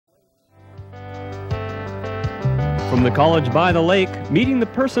From the college by the lake, meeting the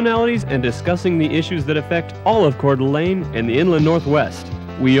personalities and discussing the issues that affect all of Coeur d'Alene and the Inland Northwest.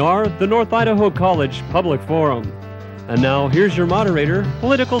 We are the North Idaho College Public Forum. And now, here's your moderator,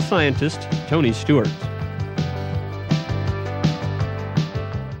 political scientist, Tony Stewart.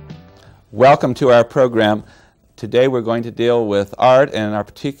 Welcome to our program. Today we're going to deal with art, and our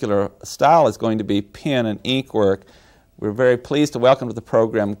particular style is going to be pen and ink work. We're very pleased to welcome to the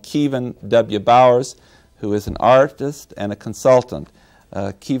program Kevin W. Bowers, who is an artist and a consultant.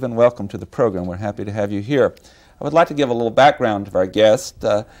 Kevin, welcome to the program. We're happy to have you here. I would like to give a little background of our guest.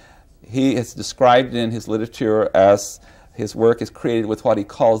 He is described in his literature as his work is created with what he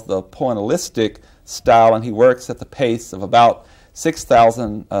calls the pointillistic style, and he works at the pace of about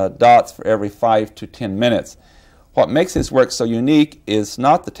 6,000 dots for every 5 to 10 minutes. What makes his work so unique is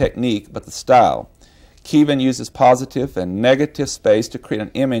not the technique, but the style. Kevin uses positive and negative space to create an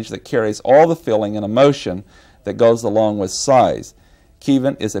image that carries all the feeling and emotion that goes along with size.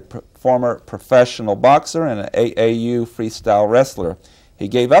 Kevin is a former professional boxer and an AAU freestyle wrestler. He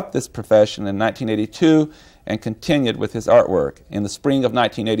gave up this profession in 1982 and continued with his artwork. In the spring of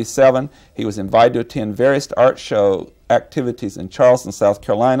 1987, he was invited to attend various art show activities in Charleston, South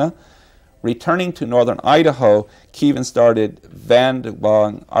Carolina. Returning to northern Idaho, Kevin started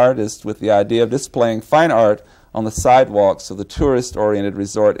Vagabond Artists with the idea of displaying fine art on the sidewalks of the tourist-oriented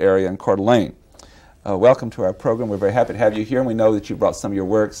resort area in Coeur d'Alene. Welcome to our program. We're very happy to have you here, and we know that you brought some of your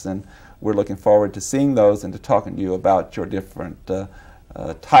works, and we're looking forward to seeing those and to talking to you about your different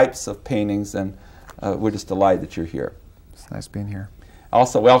types of paintings, and we're just delighted that you're here. It's nice being here.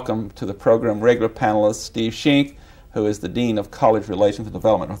 Also welcome to the program regular panelist Steve Schenck, who is the Dean of College Relations and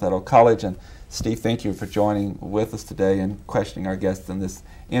Development at North Idaho College. And Steve, thank you for joining with us today and questioning our guests in this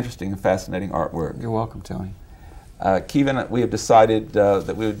interesting and fascinating artwork. You're welcome, Tony. Kevin, we have decided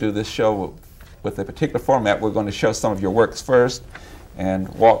that we would do this show with a particular format. We're going to show some of your works first and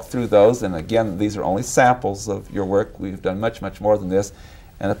walk through those. And again, these are only samples of your work. We've done much, much more than this.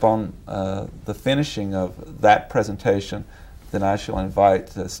 And upon the finishing of that presentation, then I shall invite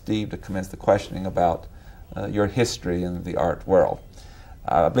Steve to commence the questioning about your history in the art world.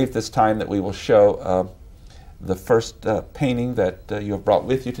 I believe this time that we will show the first painting that you have brought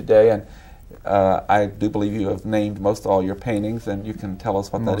with you today, and I do believe you have named most all your paintings, and you can tell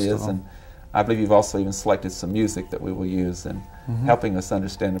us what that is. And I believe you've also even selected some music that we will use in helping us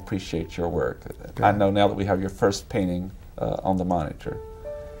understand and appreciate your work. Good. I know now that we have your first painting on the monitor.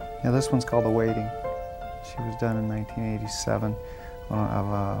 Yeah, this one's called The Waiting. She was done in 1987 of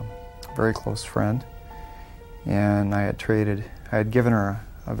a very close friend. And I had given her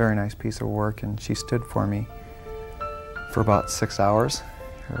a very nice piece of work, and she stood for me for about 6 hours.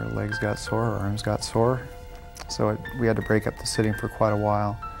 Her legs got sore, her arms got sore, so we had to break up the sitting for quite a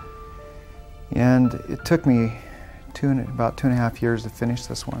while. And it took me about 2.5 years to finish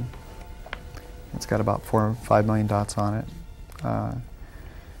this one. It's got about 4 or 5 million dots on it.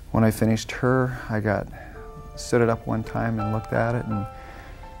 When I finished her, I stood it up one time and looked at it and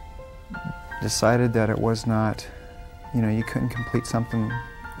decided that it was not, you couldn't complete something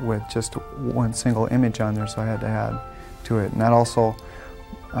with just one single image on there, so I had to add to it. And that also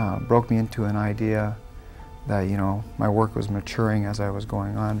broke me into an idea that, my work was maturing as I was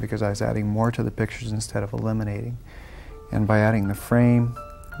going on, because I was adding more to the pictures instead of eliminating. And by adding the frame,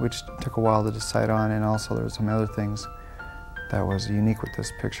 which took a while to decide on, and also there were some other things that was unique with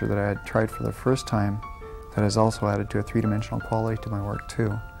this picture that I had tried for the first time, that has also added to a three-dimensional quality to my work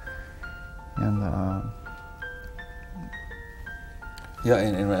too. And yeah,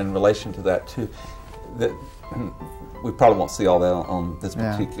 in relation to that too, we probably won't see all that on this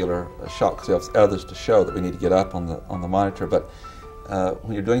particular shot because we have others to show that we need to get up on the monitor. But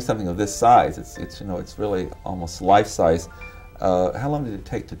when you're doing something of this size, it's really almost life size. How long did it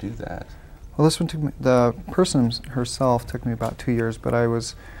take to do that? Well, this one took me, the person herself took me about 2 years, but I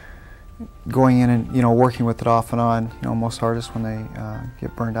was going in and working with it off and on. Most artists, when they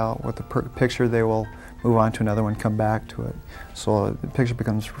get burned out with the picture, they will move on to another one, come back to it. So the picture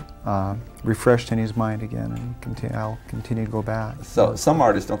becomes refreshed in his mind again, and I'll continue to go back. So some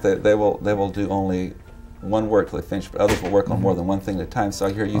artists, don't they will do only one work till they finish, but others will work on more than one thing at a time. So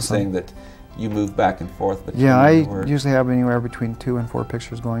I hear you saying that you move back and forth between I usually have anywhere between 2 and 4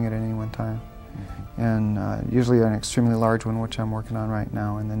 pictures going at any one time. And usually an extremely large one, which I'm working on right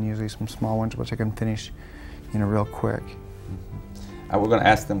now, and then usually some small ones, which I can finish, real quick. We're going to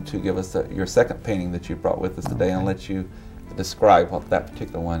ask them to give us your second painting that you brought with us today, and let you describe what that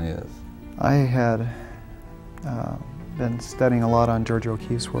particular one is. I had been studying a lot on Georgia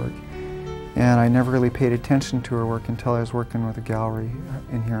O'Keeffe's work, and I never really paid attention to her work until I was working with a gallery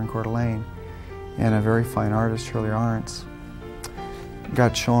in here in Coeur d'Alene. and a very fine artist, Shirley Arntz,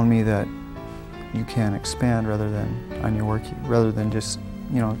 got shown me that you can expand rather than on your work, rather than just,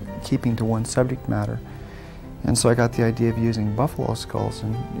 you know, keeping to one subject matter. And so I got the idea of using buffalo skulls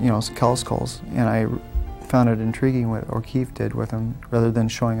and, you know, cow skulls, and I found it intriguing what O'Keeffe did with them, rather than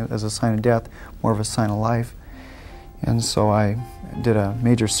showing it as a sign of death, more of a sign of life. And so I did a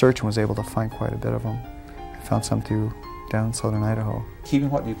major search and was able to find quite a bit of them. I found some through down in southern Idaho. Keevan,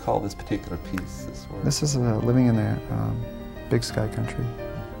 what do you call this particular piece? This is living in the Big Sky country.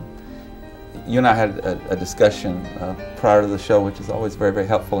 You and I had a discussion prior to the show, which is always very, very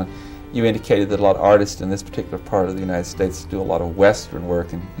helpful. And you indicated that a lot of artists in this particular part of the United States do a lot of Western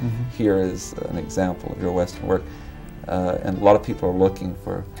work, and here is an example of your Western work. And a lot of people are looking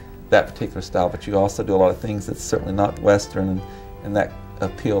for that particular style, but you also do a lot of things that's certainly not Western, and that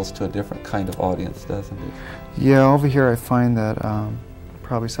appeals to a different kind of audience, doesn't it? Yeah, over here I find that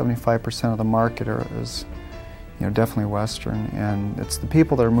probably 75% of the market is, you know, definitely Western, and it's the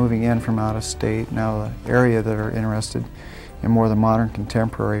people that are moving in from out of state, now the area, that are interested in more the modern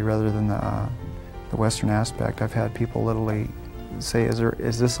contemporary rather than the Western aspect. I've had people literally say,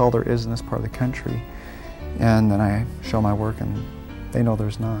 is this all there is in this part of the country? And then I show my work and they know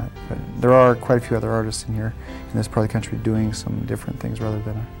there's not. But there are quite a few other artists in here in this part of the country doing some different things rather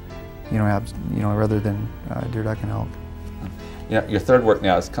than, rather than deer, duck, and elk. You know, your third work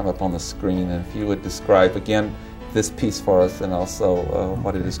now has come up on the screen, and if you would describe again this piece for us, and also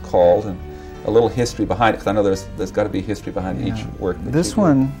what it is called, and a little history behind it, because I know there's got to be history behind each work. This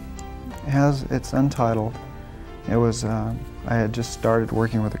one it's untitled. It was I had just started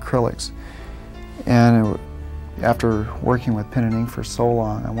working with acrylics, and after working with pen and ink for so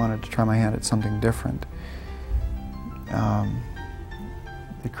long, I wanted to try my hand at something different.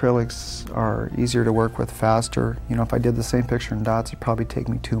 Acrylics are easier to work with, faster. You know, if I did the same picture in dots, it'd probably take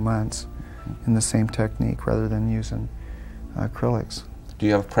me 2 months in the same technique rather than using acrylics. Do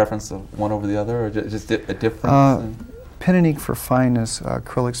you have a preference of one over the other, or just a difference? Pen and ink for fineness,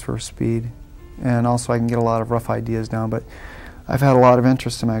 acrylics for speed, and also I can get a lot of rough ideas down, but I've had a lot of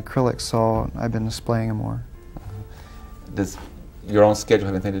interest in my acrylics, so I've been displaying them more. Does your own schedule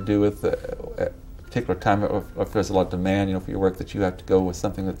have anything to do with a particular time, or if there's a lot of demand, you know, for your work, that you have to go with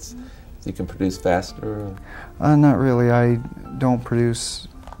something that's you can produce faster? Not really. I don't produce.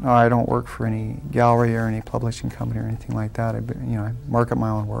 No, I don't work for any gallery or any publishing company or anything like that. I market my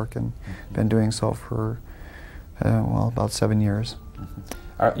own work, and been doing so for about 7 years.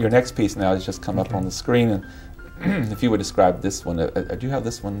 Your next piece now has just come up on the screen, and if you would describe this one, do you have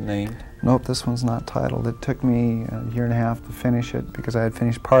this one named? Nope, this one's not titled. It took me a year and a half to finish it because I had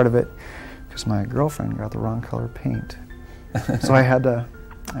finished part of it because my girlfriend got the wrong color paint. So I had to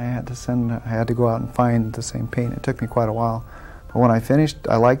go out and find the same paint. It took me quite a while. But when I finished,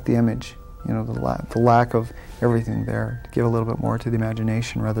 I liked the image, you know, the lack of everything there, to give a little bit more to the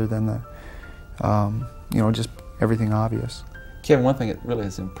imagination rather than the, just everything obvious. Kevin, one thing that really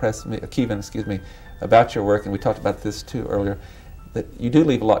has impressed me, Keevan, excuse me, about your work, and we talked about this too earlier, that you do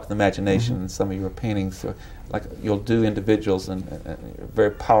leave a lot to the imagination in some of your paintings. So, like, you'll do individuals, and you're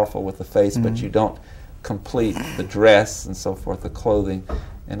very powerful with the face, but you don't complete the dress and so forth, the clothing.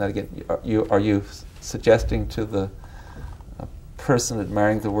 And again, are you suggesting to the person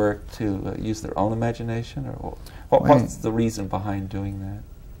admiring the work to use their own imagination, or what's the reason behind doing that?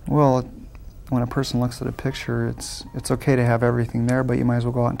 Well, when a person looks at a picture, it's okay to have everything there, but you might as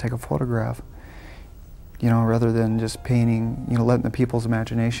well go out and take a photograph. You know, rather than just painting, letting the people's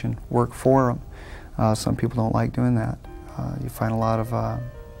imagination work for them. Some people don't like doing that. You find a lot of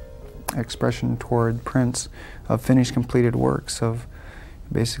expression toward prints of finished, completed works of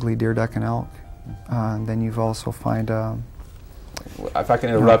basically deer, duck, and elk. And then you've also find... if I can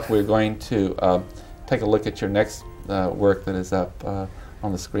interrupt, we're going to take a look at your next work that is up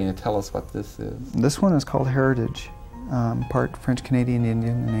on the screen, and tell us what this is. This one is called Heritage, part French, Canadian,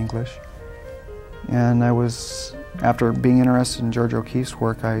 Indian, and English. And I was, after being interested in George O'Keeffe's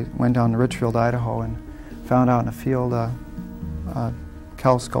work, I went down to Richfield, Idaho, and found out in a field a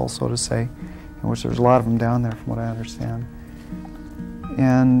cow skull, so to say, in which there's a lot of them down there, from what I understand.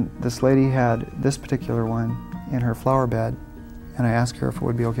 And this lady had this particular one in her flower bed, and I asked her if it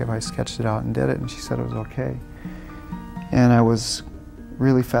would be okay if I sketched it out and did it, and she said it was okay. And I was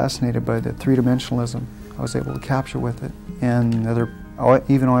really fascinated by the three-dimensionalism I was able to capture with it, and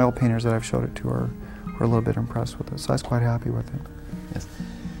even oil painters that I've showed it to were a little bit impressed with it, so I was quite happy with it. Yes.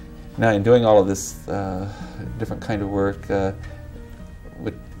 Now, in doing all of this different kind of work,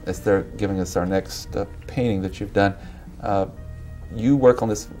 as they're giving us our next painting that you've done, you work on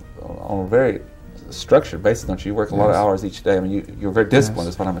this on a very structured basis, don't you? You work a lot of hours each day. I mean, you're very disciplined,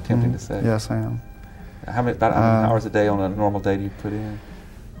 is what I'm attempting to say. Yes, I am. About how many hours a day on a normal day do you put in?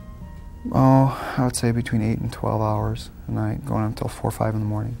 Oh, I would say between 8 and 12 hours a night, going until 4 or 5 in the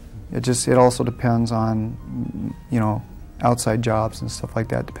morning. It also depends on, outside jobs and stuff like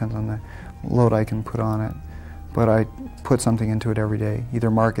that. Depends on the load I can put on it. But I put something into it every day, either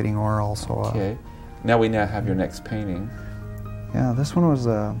marketing or also. Okay. Now we have your next painting. Yeah, this one was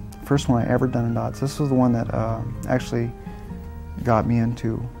the first one I ever done in dots. This was the one that actually got me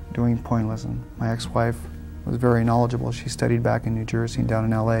into doing pointillism. My ex-wife was very knowledgeable. She studied back in New Jersey and down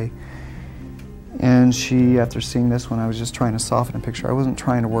in LA. And she, after seeing this one, I was just trying to soften a picture. I wasn't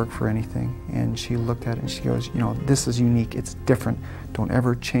trying to work for anything. And she looked at it and she goes, this is unique, it's different. Don't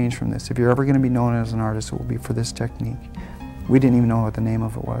ever change from this. If you're ever going to be known as an artist, it will be for this technique. We didn't even know what the name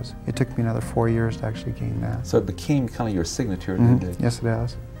of it was. It took me another 4 years to actually gain that. So it became kind of your signature, didn't it? Yes, it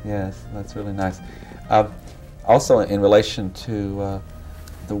has. Yes, that's really nice. Also, in relation to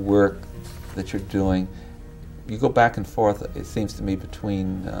the work that you're doing, you go back and forth, it seems to me,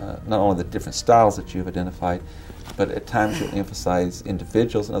 between not only the different styles that you've identified, but at times you emphasize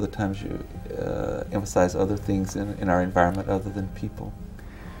individuals and other times you emphasize other things in our environment other than people.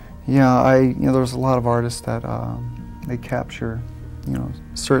 Yeah, there's a lot of artists that they capture,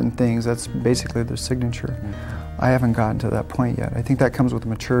 certain things. That's basically their signature. I haven't gotten to that point yet. I think that comes with the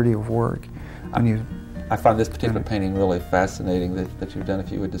maturity of work. I find this particular painting really fascinating that you've done.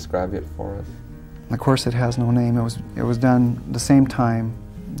 If you would describe it for us. Of course, it has no name. It was done the same time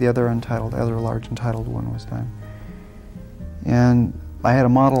the other large Untitled one was done. And I had a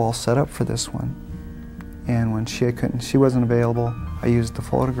model all set up for this one. And when she wasn't available, I used the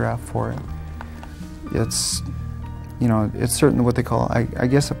photograph for it. It's certainly what they call, I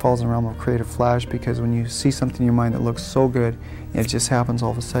guess it falls in the realm of creative flash, because when you see something in your mind that looks so good, and it just happens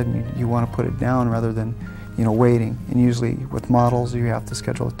all of a sudden, you want to put it down rather than, waiting. And usually with models, you have to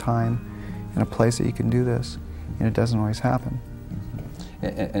schedule a time and a place that you can do this, and it doesn't always happen.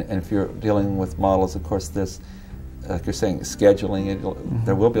 And if you're dealing with models, of course, this, like you're saying, scheduling,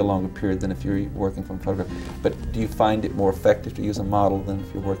 there will be a longer period than if you're working from a photograph. But do you find it more effective to use a model than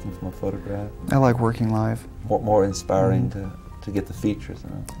if you're working from a photograph? I like working live. More inspiring to get the features.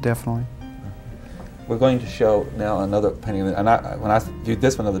 Definitely. We're going to show now another painting, and when I viewed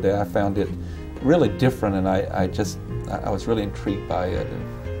this one the other day, I found it really different, and I was really intrigued by it.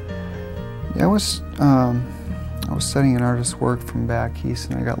 Yeah, I was studying an artist's work from back east,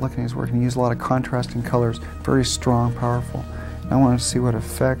 and I got looking at his work, and he used a lot of contrasting colors, very strong, powerful. And I wanted to see what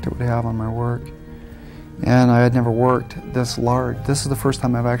effect it would have on my work. And I had never worked this large. This is the first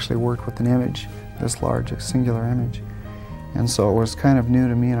time I've actually worked with an image this large, a singular image. And so it was kind of new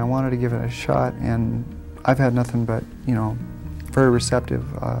to me, and I wanted to give it a shot, and I've had nothing but, very receptive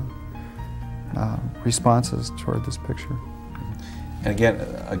responses toward this picture. And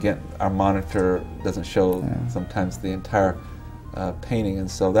again, our monitor doesn't show sometimes the entire painting, and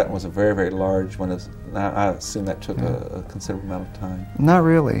so that was a very, very large one. I assume that took a considerable amount of time. Not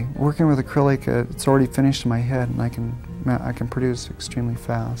really. Working with acrylic, it's already finished in my head, and I can produce extremely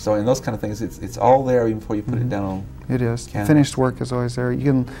fast. So in those kind of things, it's all there even before you put it down on It is. canvas. Finished work is always there.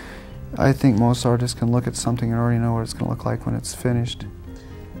 I think most artists can look at something and already know what it's going to look like when it's finished.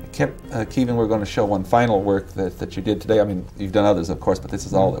 Kevin, we're going to show one final work that you did today. I mean, you've done others, of course, but this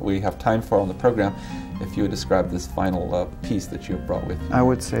is all that we have time for on the program. If you would describe this final piece that you have brought with you. I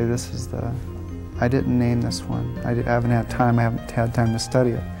would say this is I didn't name this one. I haven't had time to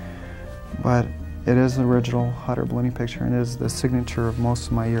study it. But it is the original hot air ballooning picture, and it is the signature of most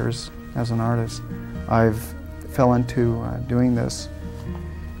of my years as an artist. I've fell into doing this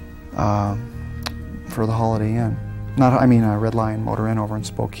for the Holiday Inn. Red Lion Motor Inn over in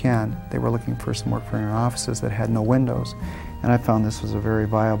Spokane. They were looking for some work for their offices that had no windows, and I found this was a very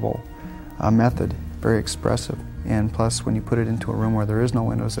viable method, very expressive, and plus when you put it into a room where there is no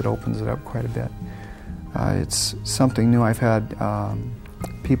windows, it opens it up quite a bit. It's something new. I've had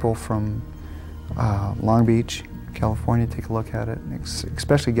people from Long Beach, California take a look at it,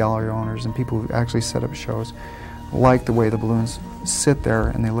 especially gallery owners and people who actually set up shows, like the way the balloons sit there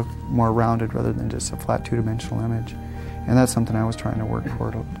and they look more rounded rather than just a flat two-dimensional image. And that's something I was trying to work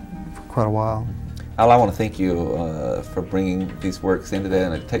for quite a while. Al, I want to thank you for bringing these works in today,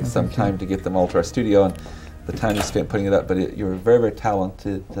 and it takes some time to get them all to our studio and the time you spent putting it up, but you're a very, very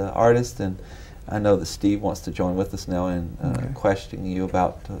talented artist, and I know that Steve wants to join with us now in questioning you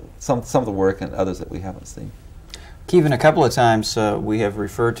about some of the work and others that we haven't seen. Kevin, a couple of times we have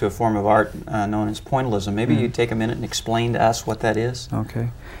referred to a form of art known as pointillism. Maybe you'd take a minute and explain to us what that is? Okay.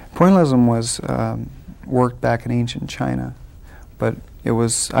 Pointillism was worked back in ancient China, but it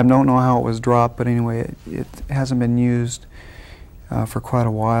was, I don't know how it was dropped, but anyway, it hasn't been used for quite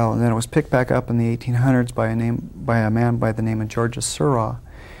a while, and then it was picked back up in the 1800s by a man by the name of George Seurat,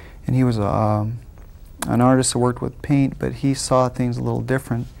 and he was an artist that worked with paint, but he saw things a little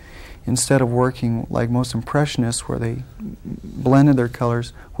different. Instead of working like most impressionists where they blended their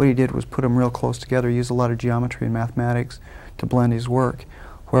colors, what he did was put them real close together, use a lot of geometry and mathematics to blend his work,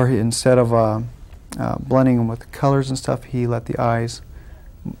 where instead of blending them with the colors and stuff, he let the eyes,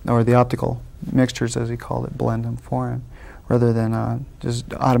 or the optical mixtures as he called it, blend them for him, rather than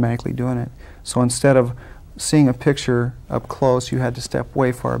just automatically doing it. So instead of seeing a picture up close, you had to step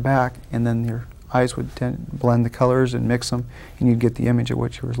way far back, and then your eyes would blend the colors and mix them, and you'd get the image of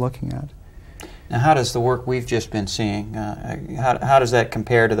what you were looking at. Now, how does the work we've just been seeing, how does that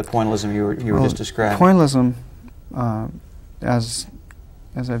compare to the pointillism you were just describing? Pointillism, as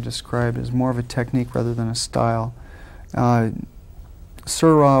I've described, is more of a technique rather than a style.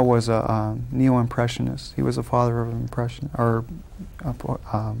 Seurat was a neo-impressionist. He was the father of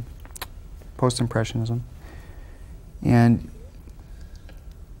post-impressionism, and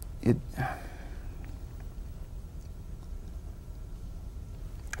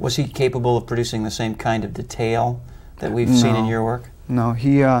was he capable of producing the same kind of detail that we've seen in your work? No,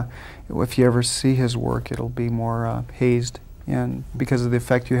 he. If you ever see his work, it'll be more hazed, and because of the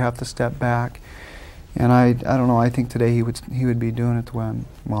effect, you have to step back. And I don't know. I think today he would be doing it the way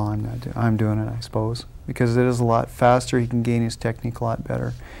I'm doing it, I suppose, because it is a lot faster. He can gain his technique a lot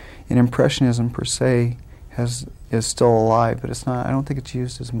better. And Impressionism per se is still alive, but it's not. I don't think it's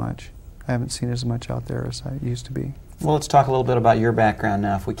used as much. I haven't seen it as much out there as it used to be. Well, let's talk a little bit about your background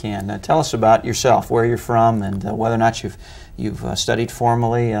now, if we can. Tell us about yourself, where you're from, and whether or not you've studied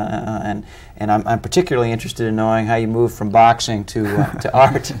formally. And I'm particularly interested in knowing how you moved from boxing to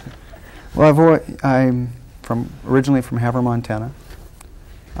art. Well, I'm originally from Havre, Montana.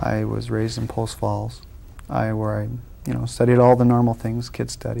 I was raised in Post Falls, where I studied all the normal things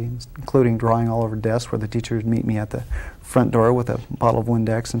kids study, including drawing all over desks, where the teacher would meet me at the front door with a bottle of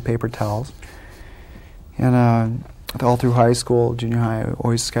Windex and paper towels. And all through high school, junior high, I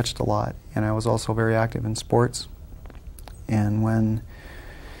always sketched a lot, and I was also very active in sports. And when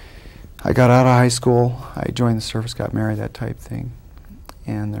I got out of high school, I joined the service, got married, that type thing.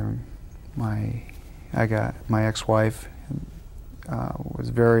 And my ex-wife was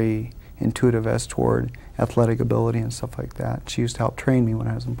very intuitive as toward athletic ability and stuff like that. She used to help train me when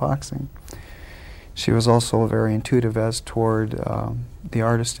I was in boxing. She was also very intuitive as toward the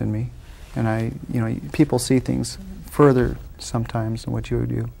artist in me. And people see things further sometimes than what you would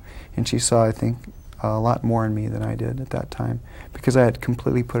do. And she saw, I think, a lot more in me than I did at that time, because I had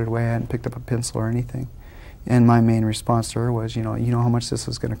completely put it away. I hadn't picked up a pencil or anything. And my main response to her was, you know how much this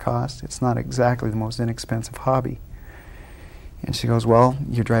is going to cost? It's not exactly the most inexpensive hobby. And she goes, well,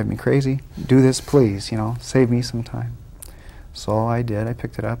 you're driving me crazy. Do this, please, save me some time. So I did. I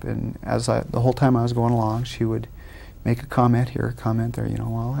picked it up, and the whole time I was going along, she would make a comment here, a comment there,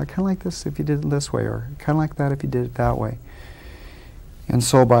 well, I kind of like this if you did it this way, or kind of like that if you did it that way. And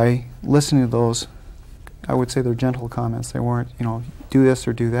so by listening to those, I would say they're gentle comments. They weren't, do this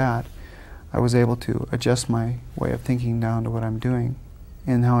or do that. I was able to adjust my way of thinking down to what I'm doing.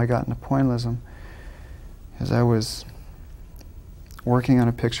 And how I got into pointillism is I was working on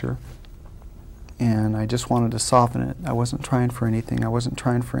a picture, and I just wanted to soften it. I wasn't trying for anything. I wasn't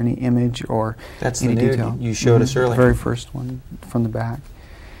trying for any image or any detail. You showed us earlier. The very first one from the back.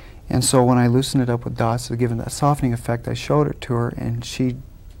 And so when I loosened it up with dots to give it that softening effect, I showed it to her, and she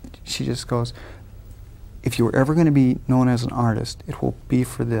just goes, if you were ever going to be known as an artist, it will be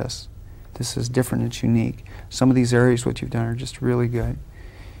for this. This is different, it's unique. Some of these areas, what you've done, are just really good.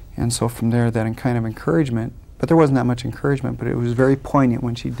 And so from there, that kind of encouragement, but there wasn't that much encouragement, but it was very poignant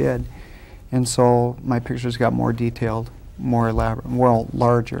when she did. And so my pictures got more detailed, more elaborate, more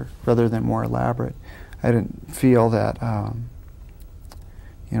larger, rather than more elaborate. I didn't feel that,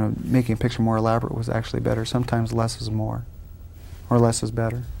 making a picture more elaborate was actually better. Sometimes less is more, or less is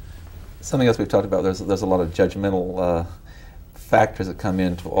better. Something else we've talked about, there's a lot of judgmental factors that come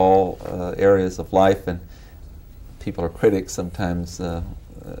into all areas of life, and people are critics sometimes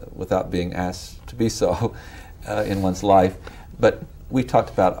without being asked to be so in one's life. But we talked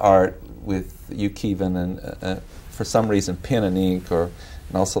about art with you, Kevin, and for some reason pen and ink, and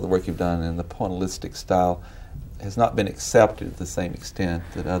also the work you've done in the pointillistic style, has not been accepted to the same extent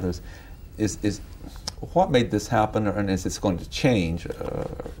that others. What made this happen, and is this going to change?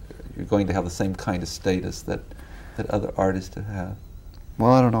 You're going to have the same kind of status that other artists have?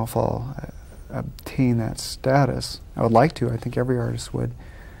 Well, I don't know if I'll obtain that status. I would like to. I think every artist would.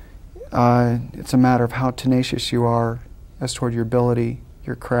 It's a matter of how tenacious you are as toward your ability,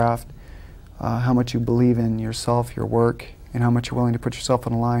 your craft, how much you believe in yourself, your work, and how much you're willing to put yourself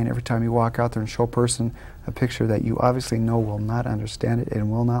on the line every time you walk out there and show a person a picture that you obviously know will not understand it and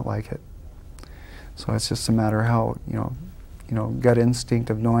will not like it. So it's just a matter of how, gut instinct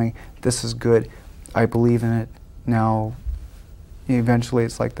of knowing this is good, I believe in it. Now, eventually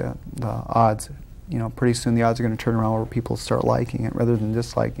it's like the odds. Pretty soon the odds are going to turn around where people start liking it rather than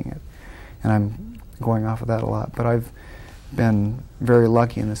disliking it. And I'm going off of that a lot. But I've been very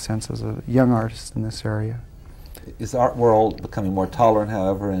lucky in the sense as a young artist in this area. Is the art world becoming more tolerant,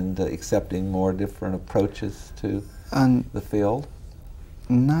 however, and accepting more different approaches to the field?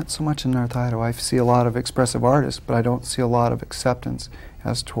 Not so much in North Idaho. I see a lot of expressive artists, but I don't see a lot of acceptance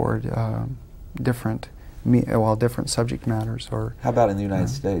as toward different subject matters. Or how about in the United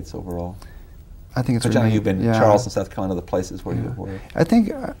States overall? I think it's. But you've been in Charleston, South Carolina, other places where you've worked. I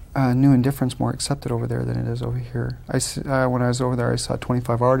think New Indifference more accepted over there than it is over here. When I was over there, I saw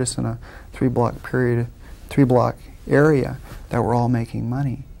 25 artists in a 3-block area that were all making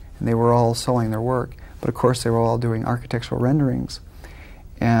money, and they were all selling their work. But of course, they were all doing architectural renderings,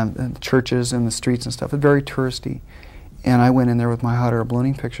 and churches and the streets and stuff. It's very touristy. And I went in there with my hot air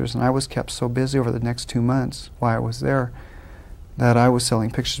ballooning pictures, and I was kept so busy over the next 2 months while I was there that I was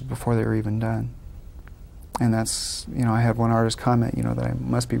selling pictures before they were even done. And that's, I had one artist comment, that I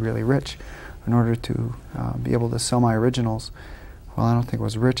must be really rich in order to be able to sell my originals. Well, I don't think it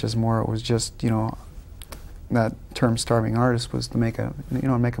was rich as more it was just, that term starving artist was to make a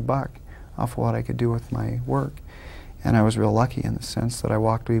buck off of what I could do with my work. And I was real lucky in the sense that I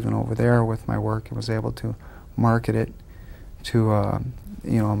walked even over there with my work and was able to market it to, a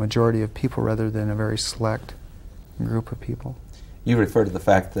majority of people rather than a very select group of people. You refer to the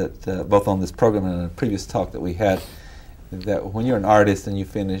fact that both on this program and in a previous talk that we had, that when you're an artist and you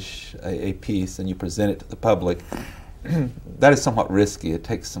finish a piece and you present it to the public, that is somewhat risky. It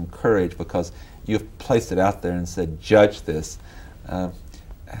takes some courage because you've placed it out there and said, judge this.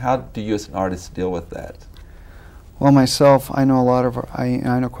 How do you as an artist deal with that? Well, myself, I know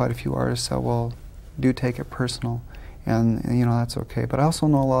I know quite a few artists that do take it personal, and that's okay. But I also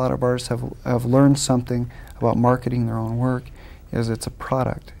know a lot of artists have learned something about marketing their own work. Is it's a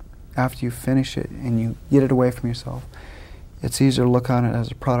product. After you finish it and you get it away from yourself, it's easier to look on it as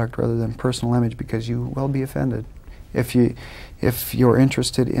a product rather than personal image, because you will be offended. If you're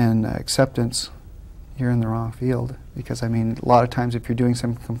interested in acceptance, you're in the wrong field. Because a lot of times if you're doing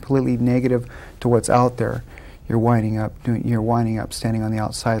something completely negative to what's out there, you're winding up standing on the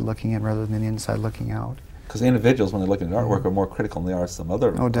outside looking in rather than the inside looking out. Because individuals, when they're looking at artwork, are more critical than they are some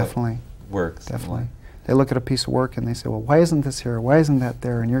other definitely. Works. Definitely. They look at a piece of work and they say, well, why isn't this here? Why isn't that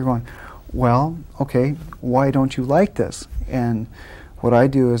there? And you're going, well, okay, why don't you like this? And what I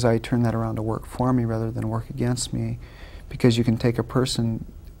do is I turn that around to work for me rather than work against me, because you can take a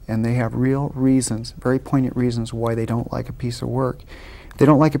person and they have real reasons, very poignant reasons why they don't like a piece of work. If they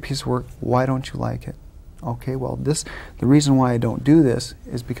don't like a piece of work, why don't you like it? Okay, well, the reason why I don't do this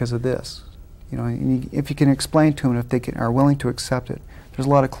is because of this. If you can explain to them, if they are willing to accept it. There's a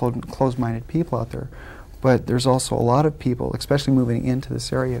lot of closed-minded people out there, but there's also a lot of people, especially moving into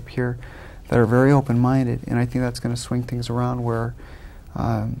this area up here, that are very open-minded, and I think that's going to swing things around where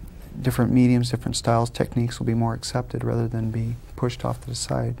different mediums, different styles, techniques will be more accepted rather than be pushed off to the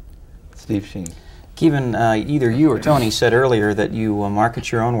side. Steve Sheen. Kevin, either you or Tony said earlier that you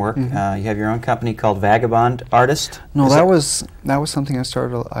market your own work. Mm-hmm. You have your own company called Vagabond Artist. No, that was something I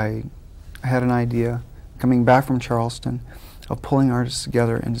started. I had an idea coming back from Charleston of pulling artists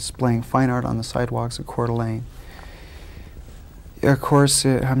together and displaying fine art on the sidewalks of Coeur d'Alene. Of course,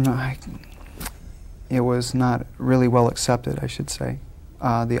 it was not really well accepted, I should say.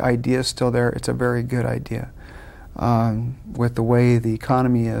 The idea is still there. It's a very good idea. With the way the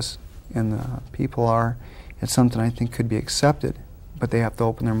economy is and the people are, it's something I think could be accepted, but they have to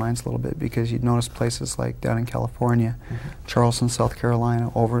open their minds a little bit, because you'd notice places like down in California, Charleston, South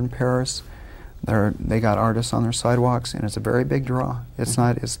Carolina, over in Paris, they got artists on their sidewalks, and it's a very big draw. It's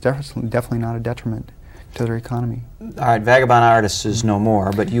definitely not a detriment to their economy. All right, Vagabond Artists is no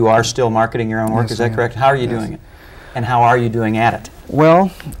more, but you are still marketing your own work, Yes, is that I correct? am. How are you Yes. doing it? And how are you doing at it? Well,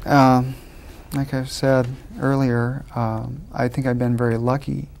 like I've said earlier, I think I've been very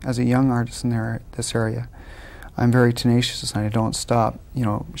lucky as a young artist in this area. I'm very tenacious and I don't stop,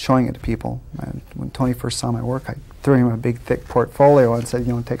 showing it to people. When Tony first saw my work, I threw him a big, thick portfolio and said,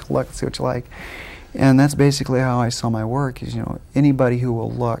 take a look and see what you like. And that's basically how I sell my work, is, anybody who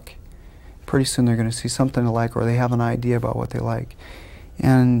will look, pretty soon they're going to see something they like, or they have an idea about what they like.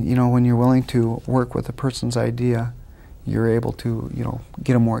 And, when you're willing to work with a person's idea, you're able to,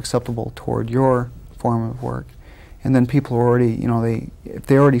 get them more acceptable toward your form of work. And then people are already, if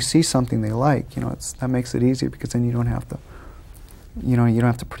they already see something they like, that makes it easier, because then you don't have to you know, you don't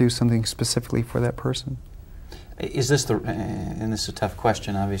have to produce something specifically for that person. Is this the, and this is a tough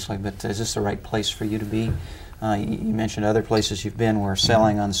question obviously, but is this the right place for you to be? You mentioned other places you've been where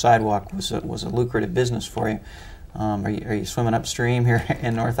selling on the sidewalk was a lucrative business for you. Are you swimming upstream here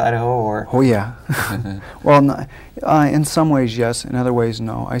in North Idaho, or? Oh yeah. Well, no, in some ways yes, in other ways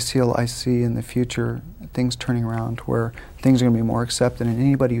no. I see in the future things turning around where things are going to be more accepted, and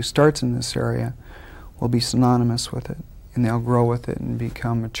anybody who starts in this area will be synonymous with it, and they'll grow with it and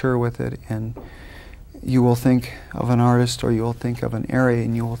become mature with it, and you will think of an artist, or you will think of an area,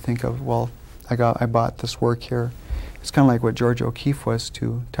 and you will think of, well, I bought this work here. It's kind of like what Georgia O'Keeffe was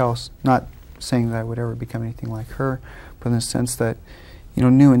to Taos, not saying that I would ever become anything like her, but in the sense that, you know,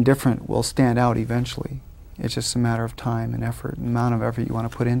 new and different will stand out eventually. It's just a matter of time and effort, and the amount of effort you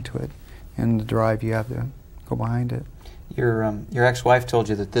want to put into it, and the drive you have to go behind it. Your ex-wife told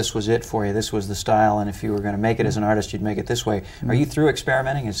you that this was it for you. This was the style, and if you were going to make it as an artist, you'd make it this way. Are you through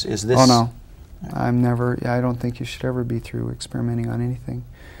experimenting? Is this? Oh no, I'm never. I don't think you should ever be through experimenting on anything.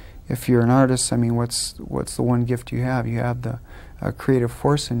 If you're an artist, I mean, what's the one gift you have? You have the creative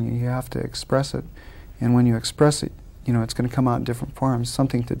force in you. You have to express it, and when you express it, you know, it's going to come out in different forms.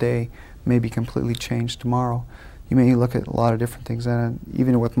 Something today may be completely changed tomorrow. You may look at a lot of different things, and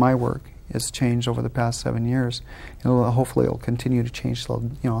even with my work, it's changed over the past 7 years. Hopefully, it'll continue to change till,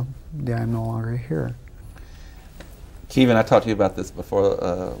 you know, the day I'm no longer here. Kevin, I talked to you about this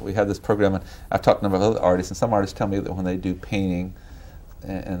before we had this program, and I've talked to a number of other artists, and some artists tell me that when they do painting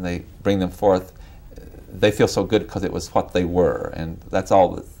and they bring them forth, they feel so good because it was what they were, and that's all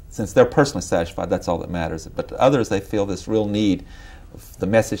that, since they're personally satisfied, that's all that matters. But to others, they feel this real need, the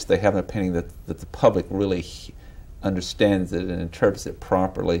message they have in a painting, that the public really understands it and interprets it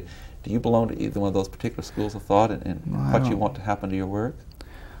properly. Do you belong to either one of those particular schools of thought, and what you want to happen to your work?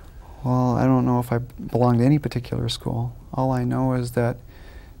 Well, I don't know if I belong to any particular school. All I know is that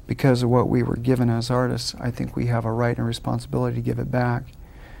because of what we were given as artists, I think we have a right and responsibility to give it back.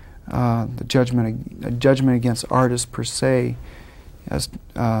 The judgment against artists per se as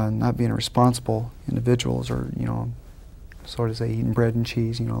not being responsible individuals, or, you know, sort of say eating bread and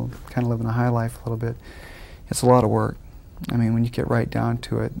cheese, you know, kind of living a high life a little bit. It's a lot of work. I mean, when you get right down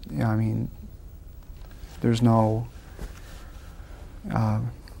to it, you know, I mean, there's no, I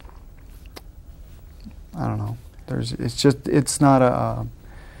don't know. It's not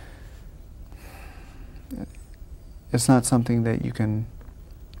it's not something that you can.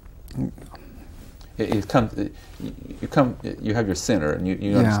 You have your center, and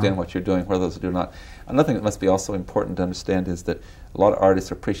you understand what you're doing, whether those do or not. Another thing that must be also important to understand is that a lot of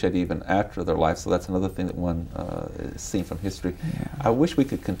artists appreciate even after their life, so that's another thing that one is seen from history. Yeah. I wish we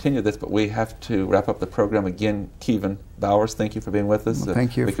could continue this, but we have to wrap up the program. Again, Kevin Bowers, thank you for being with us. Well,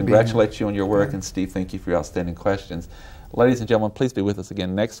 thank you. We congratulate you on your work, and Steve, thank you for your outstanding questions. Ladies and gentlemen, please be with us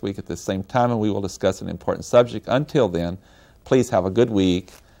again next week at the same time, and we will discuss an important subject. Until then, please have a good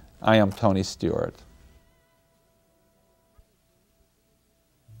week. I am Tony Stewart.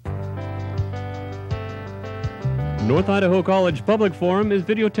 North Idaho College Public Forum is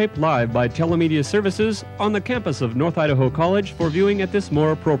videotaped live by Telemedia Services on the campus of North Idaho College for viewing at this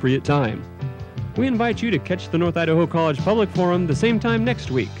more appropriate time. We invite you to catch the North Idaho College Public Forum the same time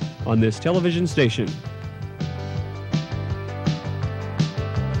next week on this television station.